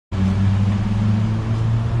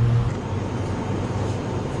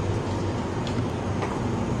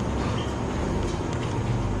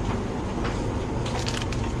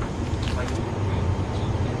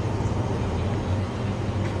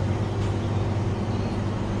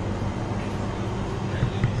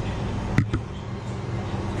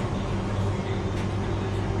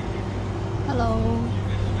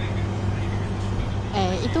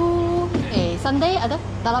sundae ada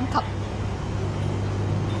dalam cup.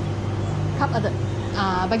 Cup ada.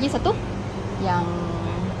 Bagi satu yang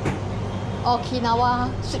Okinawa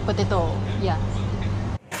sweet potato. Ya.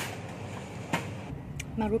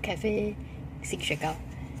 Maru Kafe 新雪糕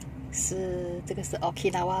这个是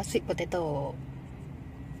Okinawa sweet potato。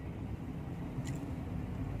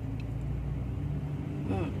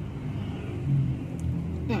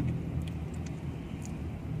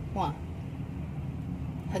哇，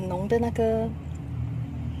很浓的那个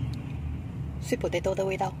sweet potato 的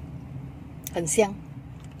味道，很香，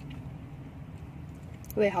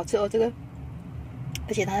对，好吃哦这个，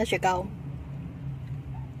而且它的雪糕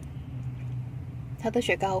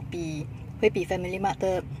会比 FamilyMart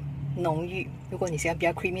的浓郁。如果你喜欢比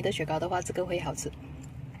较 creamy 的雪糕的话，这个会好吃。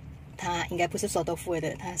它应该不是手豆腐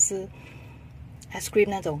的，它是 ice cream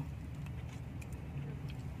那种，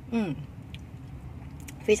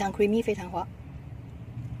非常 creamy， 非常滑，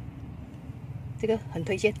这个很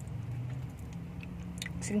推荐。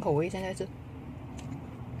新口味现在是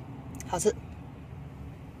好吃。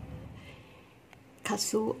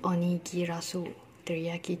katsu originazu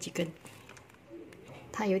Teriyaki chicken，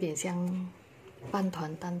 它有点像饭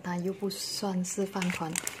团，但它又不算是饭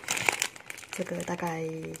团。这个大概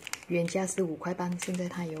原价是5块半，现在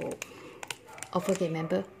它有 offer 给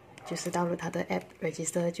member， 就是到了它的 app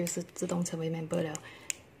register 就是自动成为 member 了。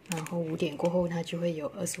然后5点过后它就会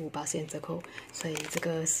有25% 折扣，所以这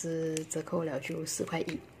个是折扣了就4块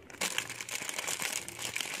1。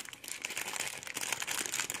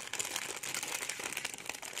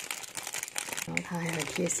然后它还很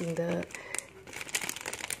贴心的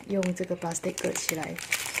用这个 plastic 隔起来，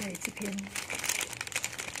所以这边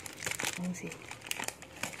东西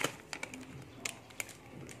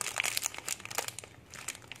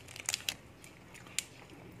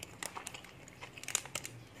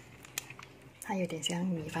它有点像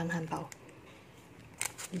米饭汉堡，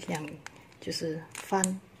就是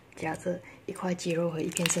饭夹着一块鸡肉和一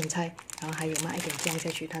片生菜，然后还有抹一点酱下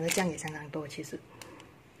去，它的酱也相当多，其实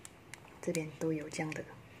这边都有酱的，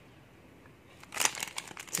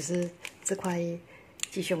只是这块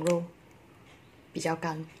鸡胸肉比较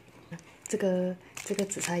干，这个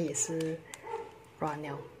紫菜也是软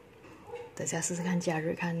了，等下试试看加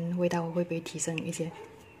热，看味道会不会提升一些。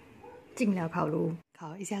进了烤炉，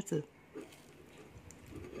烤一下子。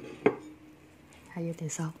还有点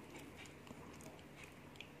烧，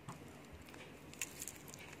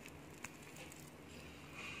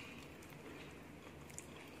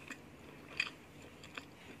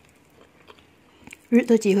热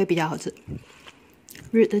的鸡会比较好吃，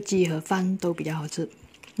热的鸡和饭都比较好吃，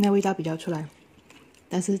那味道比较出来，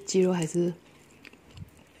但是鸡肉还是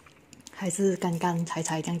干干柴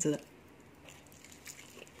柴这样子的。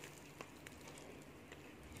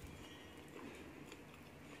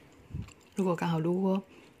如果刚好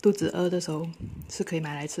肚子饿的时候是可以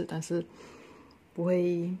买来吃，但是不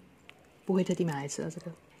会特地买来吃的这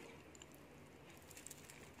个。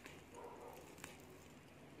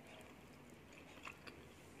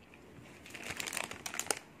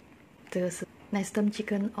这个是 Nestum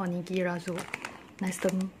Chicken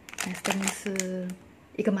originazu。Nestum 是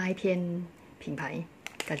一个麦片品牌，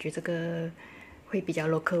感觉这个会比较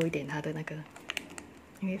local 一点，它的那个，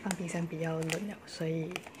因为放冰箱比较冷了，所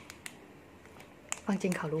以放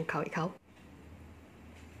进烤炉烤一烤。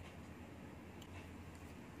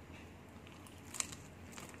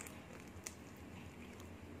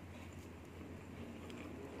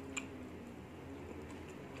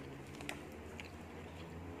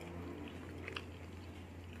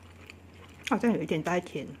好像有一点带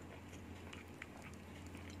甜。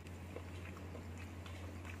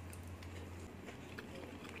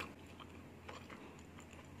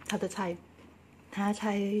它的菜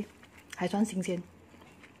还算新鲜，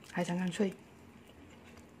还相当脆。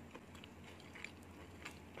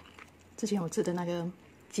之前我吃的那个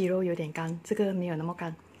鸡肉有点干，这个没有那么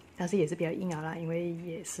干，但是也是比较硬咬啦，因为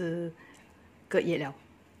也是隔夜了。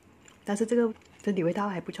但是这个整体味道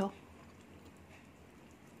还不错。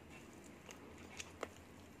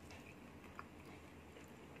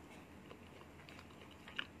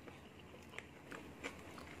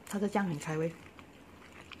它的酱很开胃。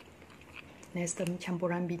Nestum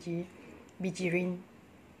campuran bijirin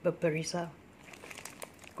berberisa，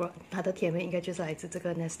 它的甜味应该就是来自这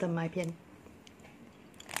个 Nestum 麦片。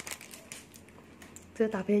这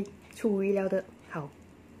个搭配出乎意料的好，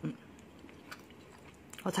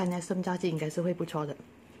我猜 Nestum 炸鸡应该是会不错的。